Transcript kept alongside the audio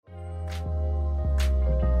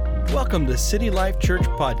Welcome to City Life Church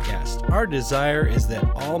Podcast. Our desire is that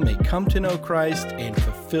all may come to know Christ and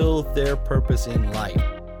fulfill their purpose in life.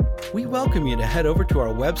 We welcome you to head over to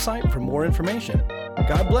our website for more information.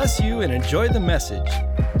 God bless you and enjoy the message.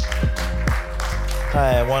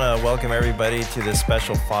 Hi, I want to welcome everybody to this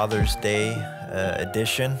special Father's Day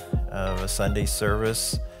edition of a Sunday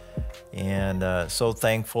service. And so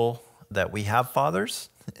thankful that we have fathers.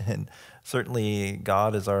 And certainly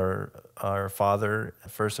God is our Father,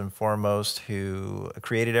 first and foremost, who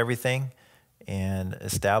created everything and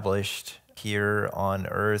established here on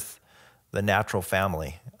earth the natural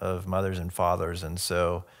family of mothers and fathers. And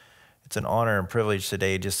so it's an honor and privilege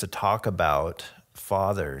today just to talk about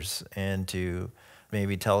fathers and to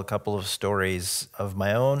maybe tell a couple of stories of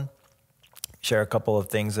my own, share a couple of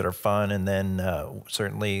things that are fun, and then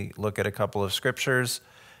certainly look at a couple of scriptures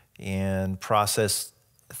and process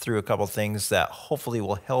through a couple of things that hopefully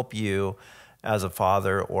will help you as a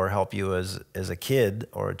father or help you as a kid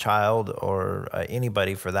or a child or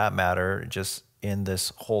anybody for that matter, just in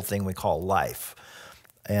this whole thing we call life.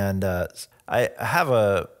 And I have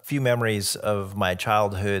a few memories of my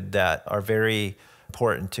childhood that are very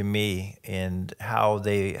important to me and how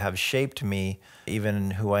they have shaped me,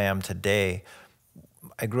 even who I am today.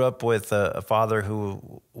 I grew up with a father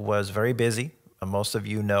who was very busy. Most of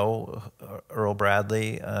you know Earl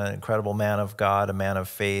Bradley, an incredible man of God, a man of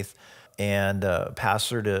faith, and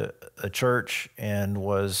pastored a church and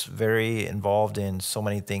was very involved in so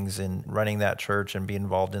many things in running that church and being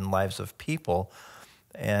involved in lives of people.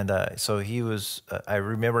 And so he was, I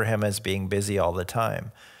remember him as being busy all the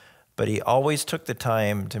time. But he always took the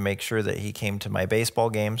time to make sure that he came to my baseball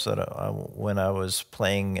games when I was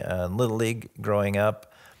playing Little League growing up.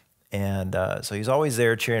 And so he's always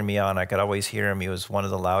there cheering me on. I could always hear him. He was one of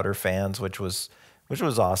the louder fans, which was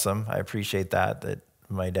awesome. I appreciate that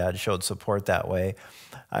my dad showed support that way.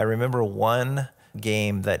 I remember one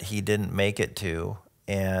game that he didn't make it to,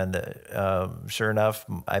 and sure enough,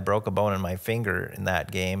 I broke a bone in my finger in that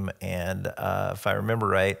game. And if I remember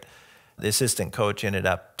right, the assistant coach ended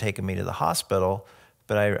up taking me to the hospital.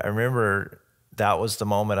 But I remember that was the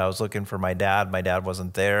moment I was looking for my dad. My dad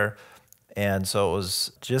wasn't there. And so it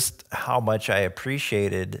was just how much I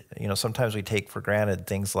appreciated, sometimes we take for granted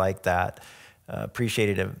things like that,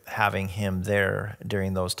 appreciated having him there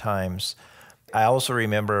during those times. I also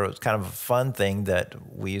remember it was kind of a fun thing that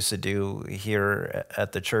we used to do here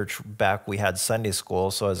at the church back. We had Sunday school,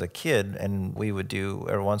 so as a kid, and we would do,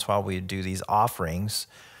 every once in a while, we would do these offerings.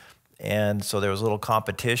 And so there was a little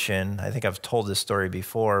competition. I think I've told this story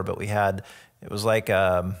before, but it was like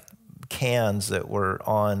cans that were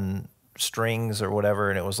on strings or whatever,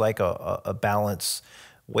 and it was like a balance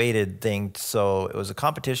weighted thing. So it was a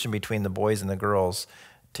competition between the boys and the girls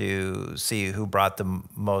to see who brought the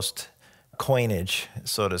most coinage,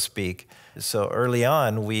 so to speak. So early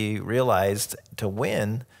on, we realized to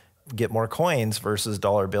win, get more coins versus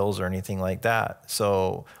dollar bills or anything like that.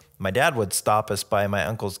 So my dad would stop us by my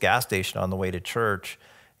uncle's gas station on the way to church,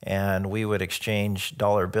 and we would exchange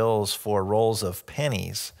dollar bills for rolls of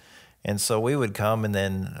pennies. And so we would come, and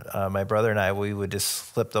then my brother and I, we would just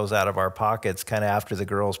slip those out of our pockets kind of after the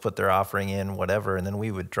girls put their offering in, whatever, and then we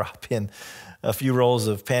would drop in a few rolls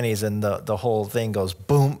of pennies, and the whole thing goes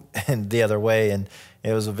boom and the other way, and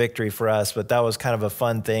it was a victory for us. But that was kind of a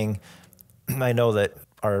fun thing I know that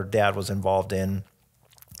our dad was involved in,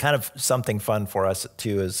 kind of something fun for us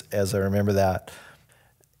too, as I remember that.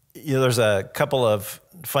 There's a couple of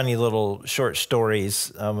funny little short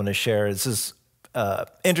stories I'm going to share. This is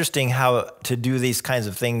interesting how to do these kinds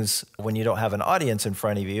of things when you don't have an audience in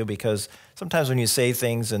front of you, because sometimes when you say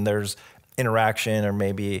things and there's interaction or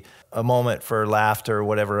maybe a moment for laughter or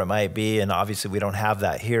whatever it might be, and obviously we don't have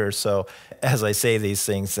that here. So as I say these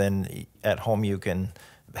things, then at home you can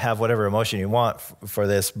have whatever emotion you want for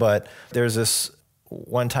this. But there's this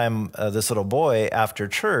one time, this little boy after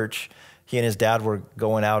church, he and his dad were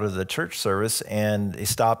going out of the church service, and he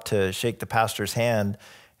stopped to shake the pastor's hand.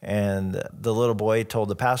 And the little boy told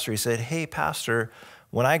the pastor, he said, "Hey, pastor,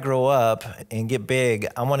 when I grow up and get big,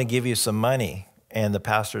 I want to give you some money." And the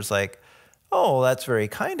pastor's like, "Oh, that's very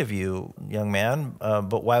kind of you, young man,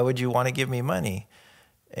 but why would you want to give me money?"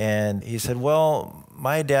 And he said, "Well,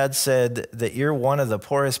 my dad said that you're one of the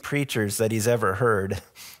poorest preachers that he's ever heard."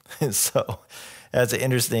 And so that's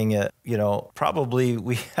interesting. Probably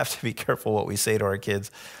we have to be careful what we say to our kids.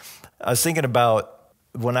 I was thinking about,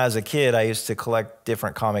 when I was a kid, I used to collect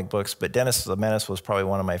different comic books, but Dennis the Menace was probably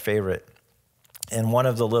one of my favorite. And one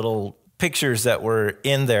of the little pictures that were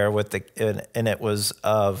in there and it was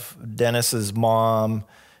of Dennis's mom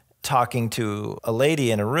talking to a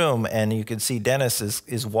lady in a room, and you could see Dennis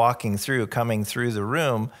is coming through the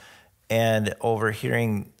room, and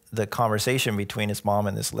overhearing the conversation between his mom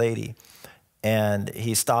and this lady. And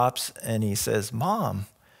he stops and he says, "Mom,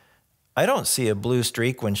 I don't see a blue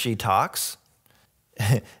streak when she talks."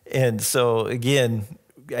 And so again,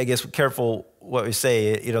 I guess careful what we say.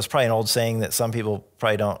 It's probably an old saying that some people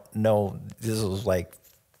probably don't know. This was like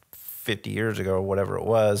 50 years ago or whatever it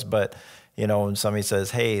was. But, when somebody says,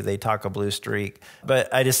 "Hey, they talk a blue streak." But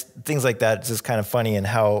things like that, it's just kind of funny in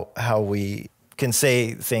how we can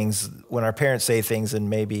say things when our parents say things and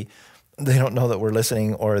maybe they don't know that we're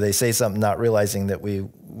listening, or they say something not realizing that we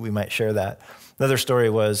might share that. Another story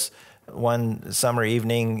was one summer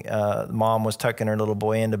evening, mom was tucking her little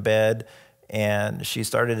boy into bed, and she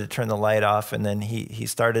started to turn the light off, and then he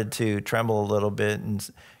started to tremble a little bit, and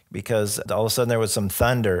because all of a sudden there was some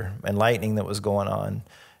thunder and lightning that was going on.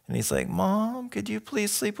 And he's like, "Mom, could you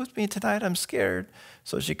please sleep with me tonight? I'm scared."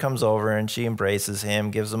 So she comes over and she embraces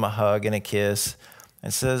him, gives him a hug and a kiss,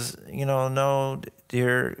 and says, "No,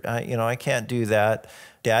 dear, I can't do that.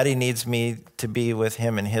 Daddy needs me to be with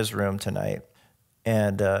him in his room tonight."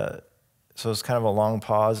 And so it's kind of a long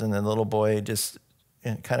pause, and then the little boy just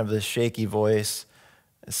in kind of this shaky voice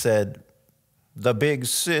said, "The big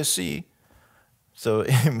sissy." So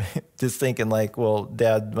just thinking like, well,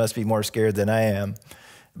 Dad must be more scared than I am.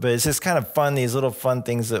 But it's just kind of fun, these little fun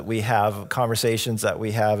things that we have, conversations that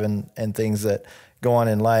we have, and things that go on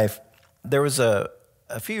in life. There was a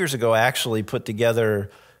few years ago, I actually put together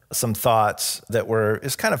some thoughts that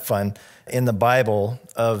it's kind of fun in the Bible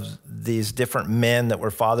of these different men that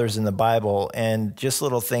were fathers in the Bible, and just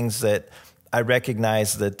little things that I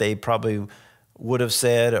recognize that they probably would have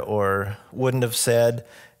said or wouldn't have said.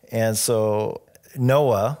 And so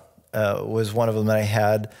Noah was one of them that I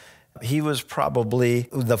had. He was probably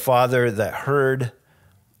the father that heard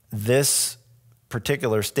this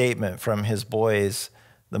particular statement from his boys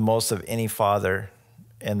the most of any father.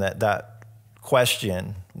 And that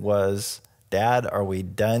question was, "Dad, are we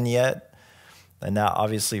done yet?" And now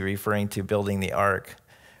obviously referring to building the ark.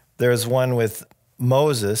 There's one with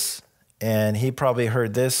Moses, and he probably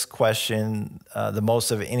heard this question the most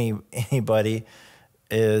of anybody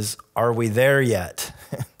is, "Are we there yet?"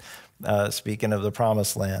 Speaking of the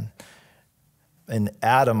promised land. And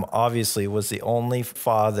Adam obviously was the only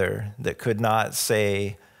father that could not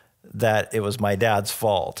say that it was my dad's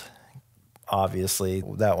fault. Obviously,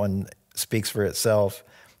 that one speaks for itself.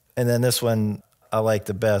 And then this one, I like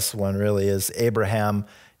the best one really, is Abraham.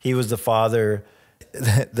 He was the father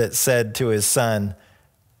that said to his son,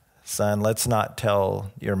 "Son, let's not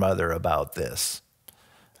tell your mother about this."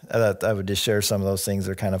 I would just share some of those things.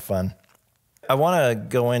 They're kind of fun. I want to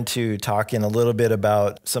go into talking a little bit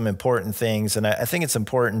about some important things, and I think it's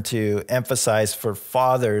important to emphasize for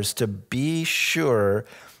fathers to be sure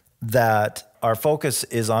that our focus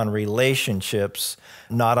is on relationships,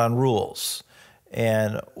 not on rules.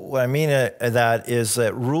 And what I mean that is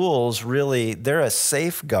that rules really, they're a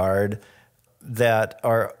safeguard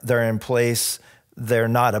they're in place. They're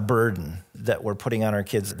not a burden that we're putting on our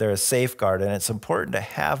kids. They're a safeguard, and it's important to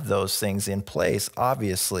have those things in place,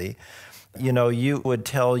 obviously. You would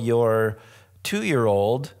tell your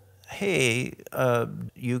 2-year-old, "Hey,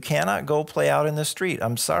 you cannot go play out in the street.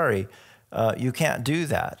 I'm sorry. You can't do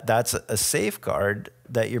that." That's a safeguard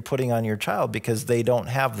that you're putting on your child because they don't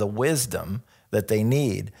have the wisdom that they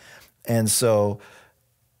need. And so,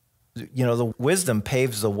 the wisdom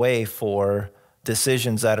paves the way for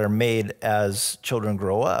decisions that are made as children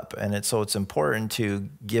grow up. And so it's important to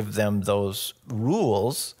give them those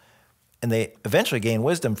rules, and they eventually gain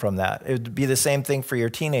wisdom from that. It would be the same thing for your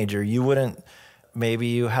teenager. Maybe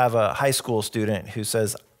you have a high school student who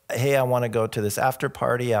says, "Hey, I want to go to this after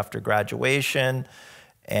party after graduation."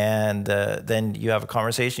 And then you have a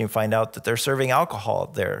conversation, you find out that they're serving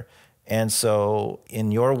alcohol there. And so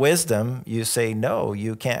in your wisdom, you say, "No,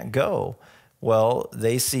 you can't go." Well,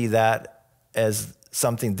 they see that as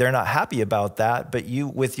something, they're not happy about that, but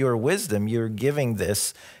with your wisdom, you're giving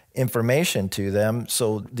this information to them.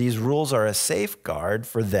 So these rules are a safeguard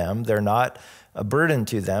for them. They're not a burden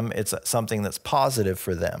to them. It's something that's positive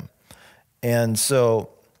for them. And so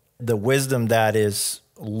the wisdom that is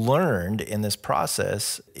learned in this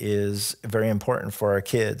process is very important for our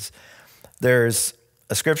kids. There's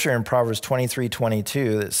a scripture in Proverbs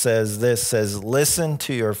 23:22 that says, "Listen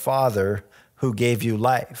to your father who gave you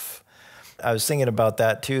life." I was thinking about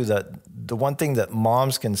that too, that the one thing that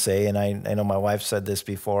moms can say, and I know my wife said this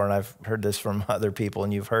before, and I've heard this from other people,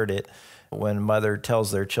 and you've heard it, when mother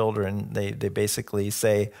tells their children, they basically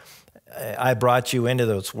say, "I brought you into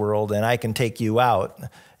this world and I can take you out."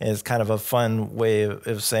 And it's kind of a fun way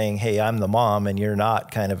of saying, "Hey, I'm the mom and you're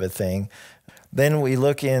not," kind of a thing. Then we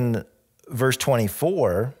look in verse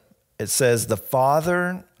 24, It says, the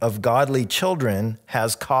father of godly children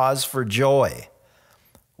has cause for joy.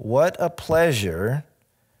 What a pleasure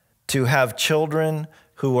to have children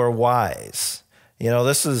who are wise.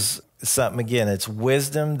 This is something, again, it's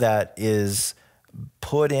wisdom that is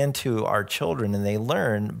put into our children, and they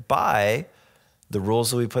learn by the rules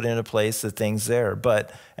that we put into place, the things there.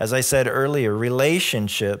 But as I said earlier,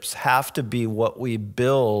 relationships have to be what we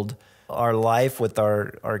build our life with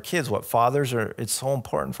our kids. It's so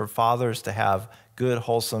important for fathers to have good,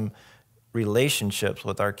 wholesome relationships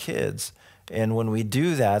with our kids. And when we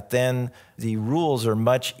do that, then the rules are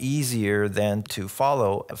much easier than to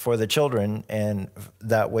follow for the children, and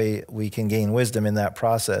that way we can gain wisdom in that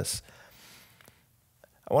process.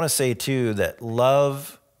 I want to say, too, that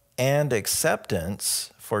love and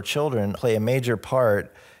acceptance for children play a major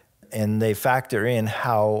part, and they factor in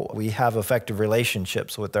how we have effective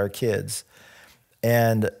relationships with our kids.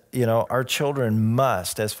 And, our children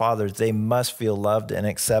must, as fathers, they must feel loved and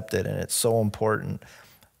accepted, and it's so important.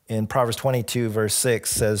 In Proverbs 22, verse 6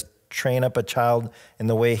 says, train up a child in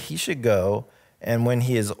the way he should go, and when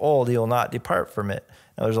he is old, he will not depart from it.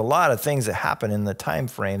 Now, there's a lot of things that happen in the time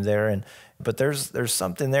frame there, but there's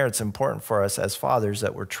something there that's important for us as fathers,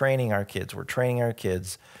 that we're training our kids. We're training our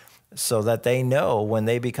kids so that they know when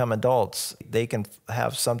they become adults, they can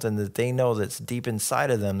have something that they know that's deep inside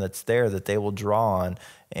of them that's there that they will draw on.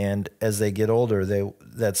 And as they get older,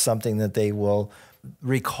 that's something that they will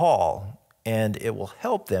recall, and it will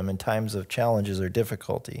help them in times of challenges or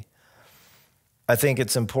difficulty. I think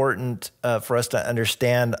it's important for us to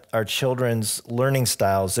understand our children's learning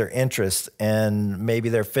styles, their interests, and maybe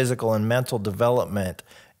their physical and mental development.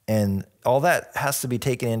 And all that has to be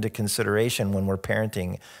taken into consideration when we're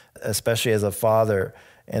parenting, especially as a father.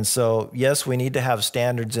 And so, yes, we need to have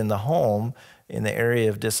standards in the home, in the area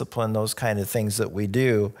of discipline, those kind of things that we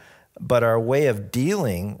do. But our way of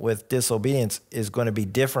dealing with disobedience is going to be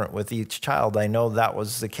different with each child. I know that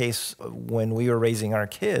was the case when we were raising our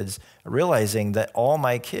kids, realizing that all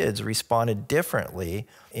my kids responded differently.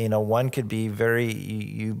 One could be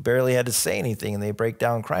you barely had to say anything and they break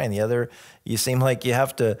down crying. The other, you seem like you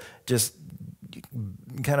have to just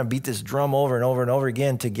kind of beat this drum over and over and over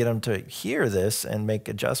again to get them to hear this and make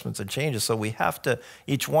adjustments and changes. So we have to,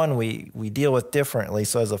 each one we deal with differently.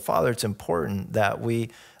 So as a father, it's important that we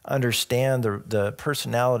understand the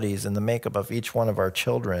personalities and the makeup of each one of our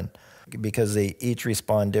children, because they each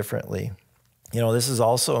respond differently. This is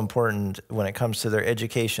also important when it comes to their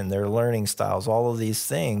education, their learning styles. All of these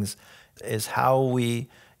things is how we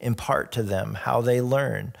impart to them, how they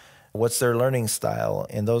learn, what's their learning style,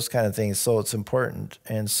 and those kind of things. So it's important.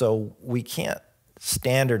 And so we can't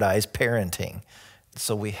standardize parenting.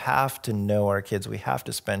 So we have to know our kids. We have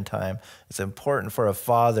to spend time. It's important for a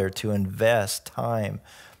father to invest time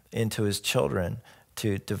into his children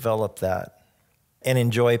to develop that and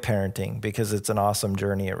enjoy parenting, because it's an awesome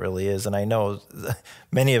journey. It really is. And I know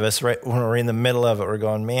many of us, right when we're in the middle of it, we're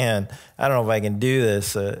going, man, I don't know if I can do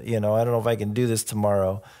this. I don't know if I can do this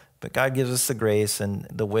tomorrow. But God gives us the grace and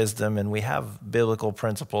the wisdom, and we have biblical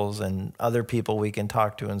principles and other people we can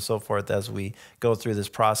talk to and so forth as we go through this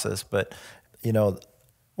process. But,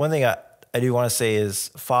 one thing I do want to say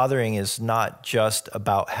is fathering is not just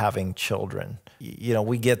about having children.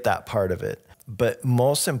 We get that part of it. But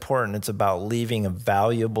most important, it's about leaving a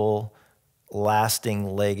valuable,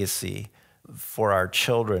 lasting legacy for our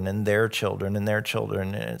children and their children and their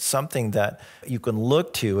children. And it's something that you can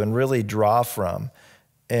look to and really draw from.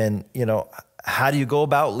 And, how do you go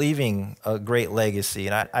about leaving a great legacy?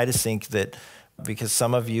 And I just think that, because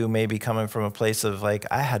some of you may be coming from a place of like,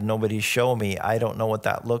 I had nobody show me, I don't know what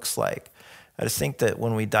that looks like. I just think that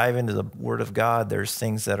when we dive into the Word of God, there's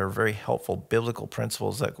things that are very helpful, biblical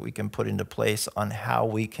principles that we can put into place on how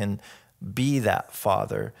we can be that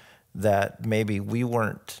father that maybe we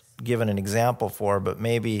weren't given an example for, but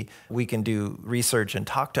maybe we can do research and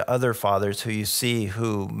talk to other fathers who you see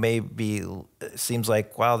who maybe seems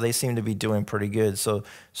like, wow, they seem to be doing pretty good. So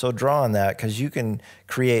draw on that, because you can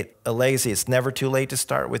create a legacy. It's never too late to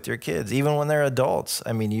start with your kids, even when they're adults.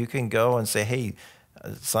 I mean, you can go and say, hey,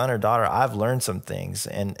 son or daughter, I've learned some things,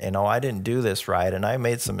 and I didn't do this right, and I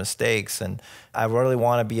made some mistakes, and I really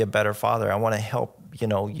want to be a better father. I want to help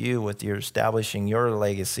you with your establishing your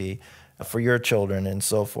legacy for your children and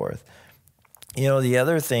so forth. The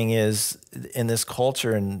other thing is, in this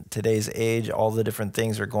culture in today's age, all the different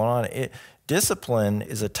things are going on. Discipline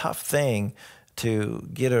is a tough thing to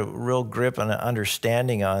get a real grip and an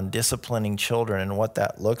understanding on disciplining children and what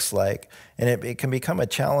that looks like. And it can become a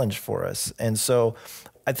challenge for us. And so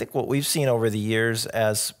I think what we've seen over the years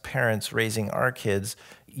as parents raising our kids,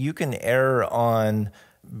 you can err on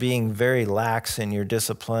being very lax in your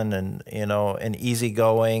discipline and, and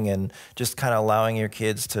easygoing and just kind of allowing your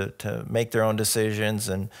kids to make their own decisions.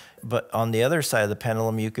 But on the other side of the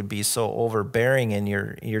pendulum, you could be so overbearing in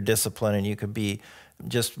your discipline, and you could be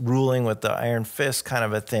just ruling with the iron fist kind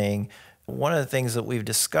of a thing. One of the things that we've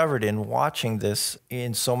discovered in watching this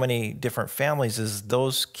in so many different families is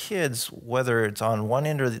those kids, whether it's on one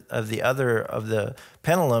end or of the other of the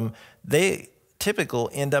pendulum, they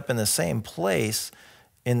typically end up in the same place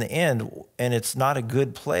in the end, and it's not a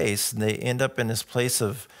good place. They end up in this place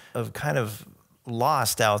of kind of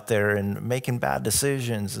lost out there and making bad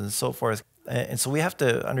decisions and so forth. And so we have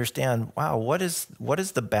to understand, wow, what is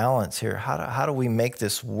the balance here? How do we make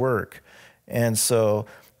this work? And so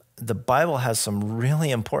the Bible has some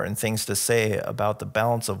really important things to say about the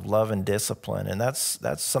balance of love and discipline, and that's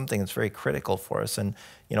something that's very critical for us. And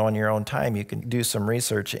on your own time, you can do some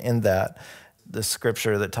research in that. The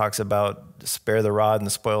scripture that talks about spare the rod and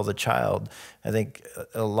spoil the child. I think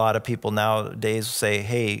a lot of people nowadays say,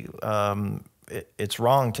 hey, it's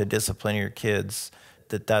wrong to discipline your kids,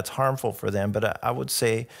 that's harmful for them. But I would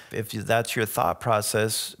say if that's your thought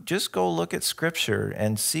process, just go look at scripture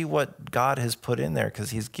and see what God has put in there,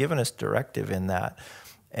 because he's given us directive in that.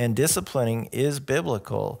 And disciplining is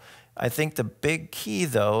biblical. I think the big key,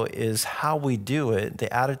 though, is how we do it,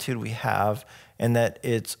 the attitude we have, and that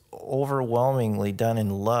it's overwhelmingly done in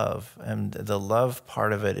love. And the love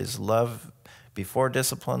part of it is love before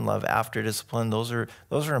discipline, love after discipline. Those are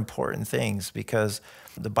important things, because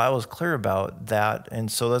the Bible is clear about that.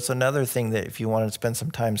 And so that's another thing that if you want to spend some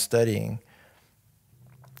time studying,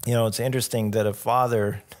 it's interesting that a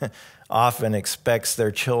father often expects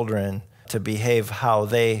their children to behave how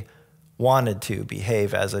they wanted to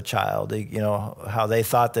behave as a child, how they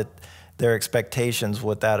thought that their expectations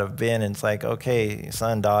would that have been. And it's like, okay,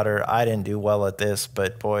 son, daughter, I didn't do well at this,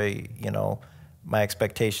 but boy, my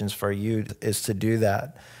expectations for you is to do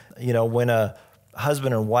that. When a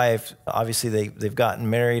husband and wife, obviously they've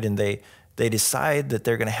gotten married and they decide that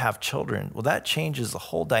they're going to have children, well, that changes the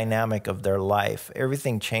whole dynamic of their life.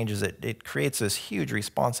 Everything changes. It creates this huge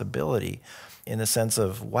responsibility in the sense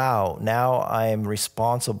of, wow, now I am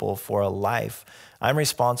responsible for a life. I'm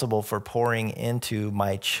responsible for pouring into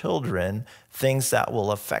my children things that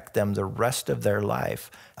will affect them the rest of their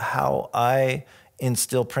life. How I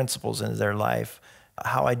instill principles into their life,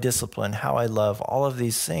 how I discipline, how I love, all of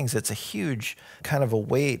these things. It's a huge kind of a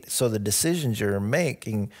weight. So the decisions you're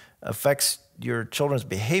making affects your children's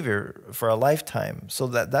behavior for a lifetime. So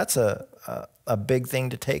that's a big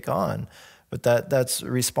thing to take on. But that's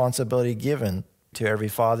responsibility given to every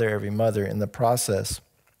father, every mother in the process.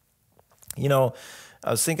 I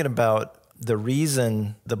was thinking about the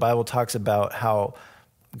reason the Bible talks about how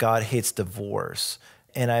God hates divorce.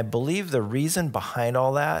 And I believe the reason behind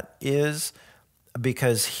all that is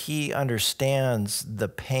because he understands the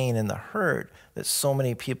pain and the hurt that so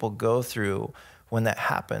many people go through when that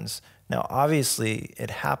happens. Now, obviously, it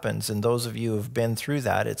happens, and those of you who have been through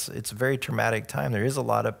that, it's a very traumatic time. There is a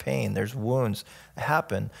lot of pain. There's wounds that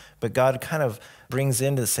happen, but God kind of brings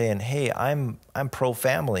into saying, hey, I'm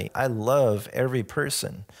pro-family. I love every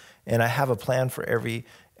person, and I have a plan for every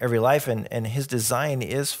life, and his design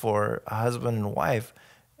is for a husband and wife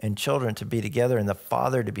and children to be together and the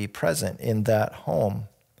father to be present in that home.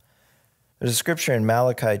 There's a scripture in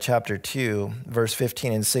Malachi chapter 2, verse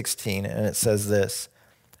 15 and 16, and it says this: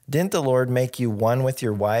 "Didn't the Lord make you one with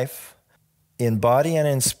your wife? In body and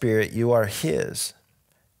in spirit you are his.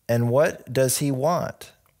 And what does he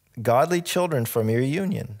want? Godly children from your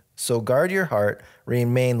union. So guard your heart,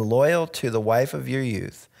 remain loyal to the wife of your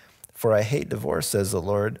youth. For I hate divorce, says the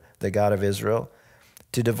Lord, the God of Israel.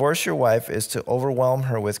 To divorce your wife is to overwhelm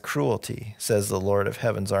her with cruelty, says the Lord of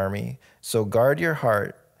heaven's army. So guard your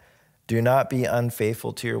heart. Do not be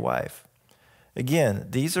unfaithful to your wife." Again,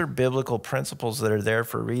 these are biblical principles that are there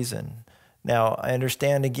for a reason. Now, I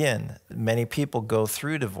understand, again, many people go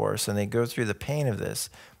through divorce and they go through the pain of this.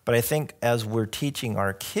 But I think as we're teaching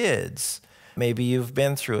our kids, maybe you've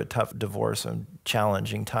been through a tough divorce and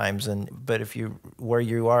challenging times. But if where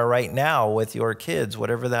you are right now with your kids,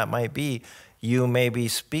 whatever that might be, you may be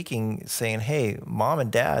speaking, saying, hey, mom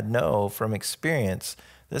and dad know from experience,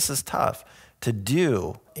 this is tough to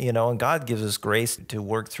do, and God gives us grace to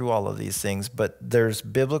work through all of these things, but there's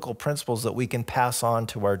biblical principles that we can pass on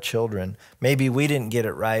to our children. Maybe we didn't get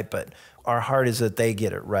it right, but our heart is that they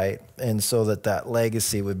get it right, and so that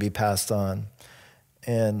legacy would be passed on.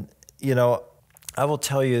 And, I will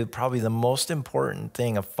tell you probably the most important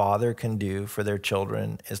thing a father can do for their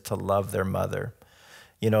children is to love their mother.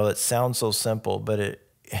 It sounds so simple, but it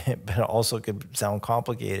also could sound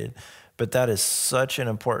complicated. But that is such an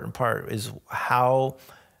important part, is how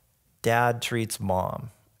dad treats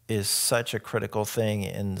mom is such a critical thing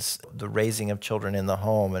in the raising of children in the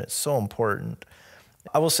home, and it's so important.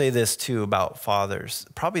 I will say this too about fathers.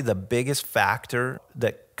 Probably the biggest factor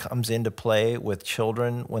that comes into play with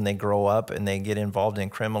children when they grow up and they get involved in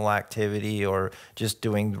criminal activity or just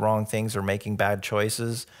doing wrong things or making bad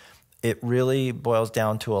choices, it really boils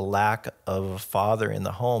down to a lack of a father in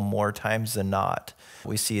the home more times than not.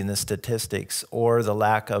 We see in the statistics, or the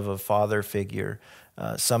lack of a father figure,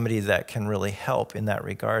 somebody that can really help in that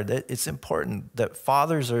regard. It's important that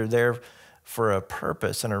fathers are there for a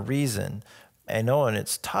purpose and a reason. I know, and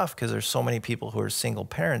it's tough because there's so many people who are single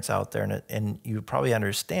parents out there, and you probably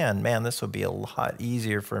understand, man, this would be a lot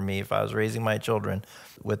easier for me if I was raising my children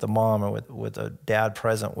with a mom or with a dad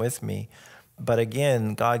present with me. But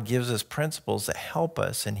again, God gives us principles that help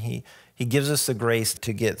us, and He gives us the grace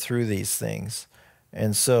to get through these things.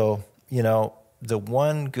 And so, the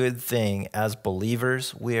one good thing as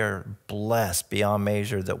believers, we are blessed beyond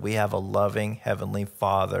measure that we have a loving Heavenly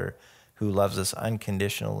Father who loves us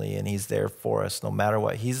unconditionally, and He's there for us no matter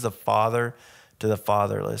what. He's the father to the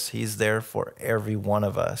fatherless. He's there for every one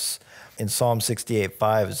of us. In Psalm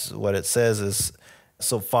 68:5 is what it says is,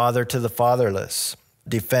 so father to the fatherless,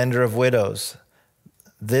 defender of widows,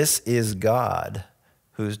 this is God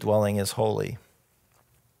whose dwelling is holy.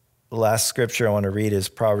 The last scripture I want to read is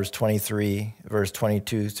Proverbs 23, verse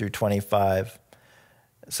 22 through 25.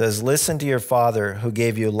 It says, listen to your father who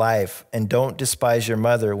gave you life, and don't despise your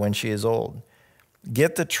mother when she is old.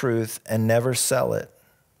 Get the truth and never sell it.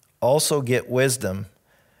 Also get wisdom,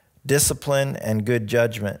 discipline, and good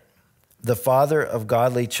judgment. The father of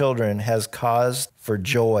godly children has cause for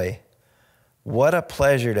joy. What a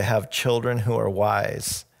pleasure to have children who are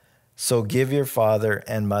wise. So give your father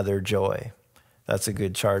and mother joy. That's a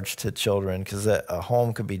good charge to children, because a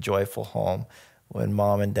home could be a joyful home when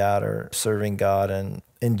mom and dad are serving God and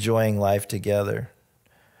enjoying life together.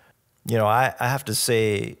 I have to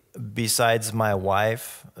say, besides my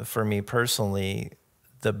wife, for me personally,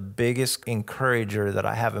 the biggest encourager that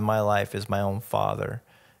I have in my life is my own father.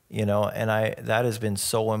 And that has been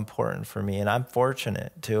so important for me. And I'm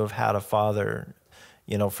fortunate to have had a father,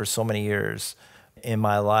 for so many years in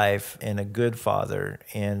my life, and a good father.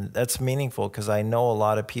 And that's meaningful because I know a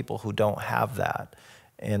lot of people who don't have that.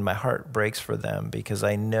 And my heart breaks for them because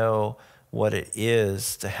I know what it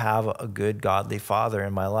is to have a good, godly father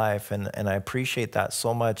in my life. And I appreciate that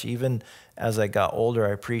so much. Even as I got older,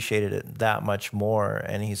 I appreciated it that much more.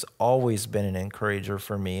 And he's always been an encourager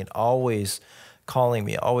for me, and always calling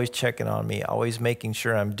me, always checking on me, always making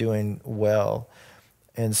sure I'm doing well.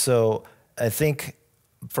 And so I think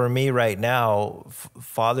for me right now,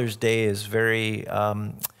 Father's Day is very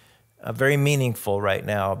meaningful right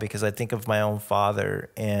now, because I think of my own father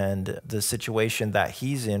and the situation that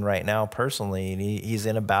he's in right now personally, and he's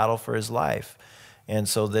in a battle for his life. And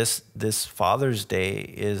so this Father's Day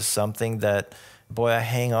is something that, boy, I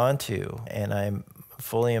hang on to, and I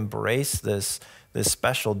fully embrace this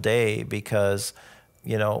special day because,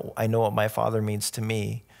 I know what my father means to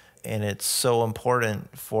me. And it's so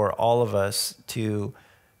important for all of us to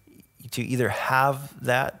either have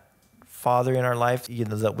that father in our life,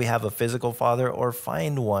 that we have a physical father, or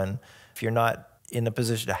find one. If you're not in a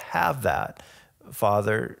position to have that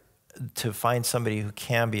father, to find somebody who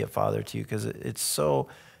can be a father to you, because it's so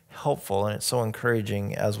helpful and it's so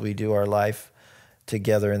encouraging as we do our life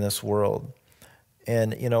together in this world.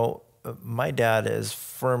 And, my dad has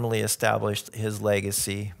firmly established his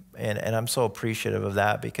legacy, and I'm so appreciative of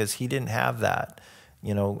that, because he didn't have that.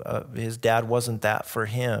 His dad wasn't that for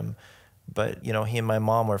him. But, he and my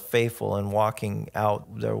mom were faithful in walking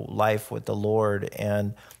out their life with the Lord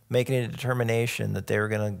and making a determination that they were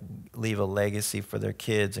going to leave a legacy for their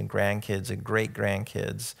kids and grandkids and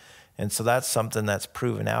great-grandkids. And so that's something that's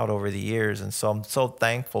proven out over the years. And so I'm so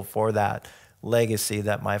thankful for that legacy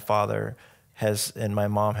that my father has and my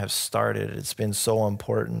mom have started. It's been so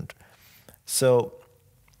important. So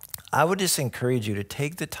I would just encourage you to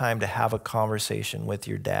take the time to have a conversation with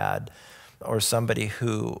your dad, or somebody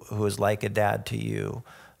who is like a dad to you,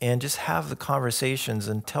 and just have the conversations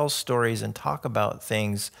and tell stories and talk about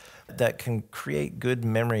things that can create good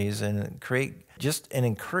memories and create just an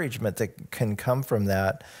encouragement that can come from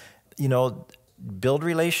that. Build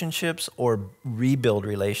relationships or rebuild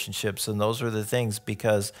relationships, and those are the things,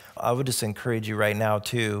 because I would just encourage you right now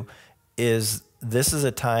too, is this is a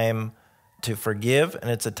time to forgive, and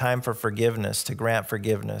it's a time for forgiveness, to grant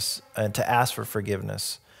forgiveness and to ask for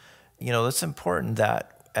forgiveness. It's important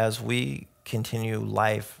that as we continue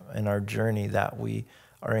life and our journey, that we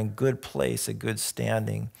are in good place, a good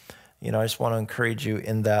standing. I just want to encourage you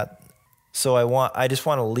in that So I just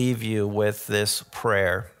want to leave you with this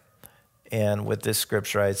prayer and with this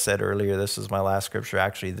scripture. I said earlier, this is my last scripture.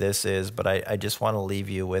 Actually, this is, but I just want to leave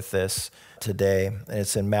you with this today. And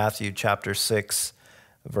it's in Matthew chapter 6,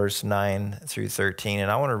 verse 9 through 13. And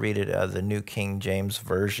I want to read it out of the New King James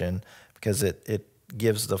Version because it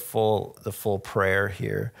gives the full prayer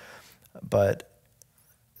here. But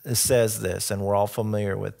it says this, and we're all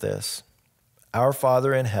familiar with this. Our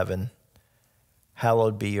Father in heaven,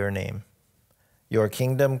 hallowed be your name. Your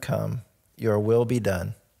kingdom come, your will be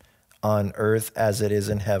done, on earth as it is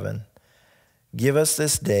in heaven. Give us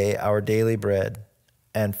this day our daily bread,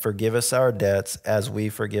 and forgive us our debts as we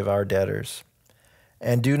forgive our debtors.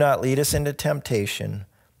 And do not lead us into temptation,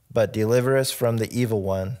 but deliver us from the evil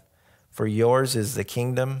one. For yours is the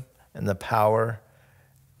kingdom and the power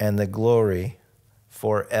and the glory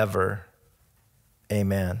forever.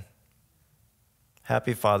 Amen.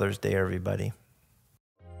 Happy Father's Day, everybody.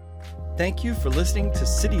 Thank you for listening to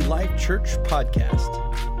City Life Church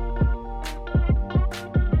Podcast.